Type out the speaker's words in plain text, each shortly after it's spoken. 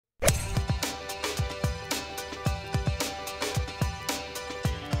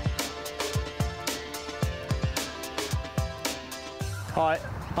Hi,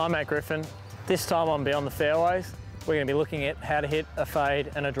 I'm at Griffin. This time on Beyond the Fairways, we're going to be looking at how to hit a fade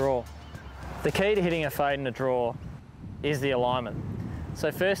and a draw. The key to hitting a fade and a draw is the alignment.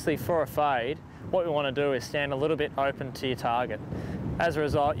 So firstly, for a fade, what we want to do is stand a little bit open to your target. As a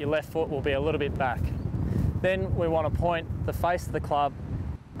result, your left foot will be a little bit back. Then we want to point the face of the club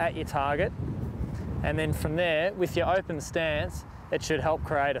at your target, and then from there, with your open stance, it should help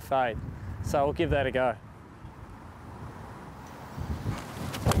create a fade. So we'll give that a go.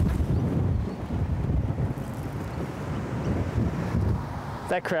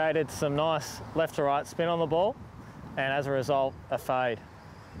 That created some nice left to right spin on the ball, and as a result, a fade.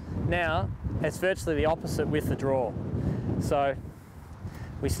 Now, it's virtually the opposite with the draw. So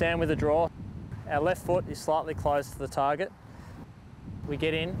we stand with the draw, our left foot is slightly closed to the target. We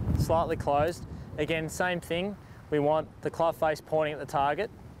get in, slightly closed. Again, same thing, we want the club face pointing at the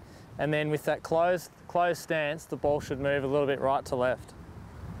target, and then with that closed stance, the ball should move a little bit right to left.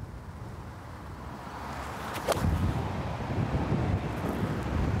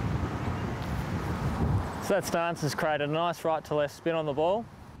 So that stance has created a nice right to left spin on the ball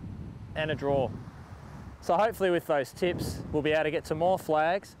and a draw. So hopefully with those tips, we'll be able to get to more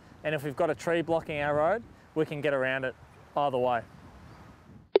flags, and if we've got a tree blocking our road, we can get around it either way.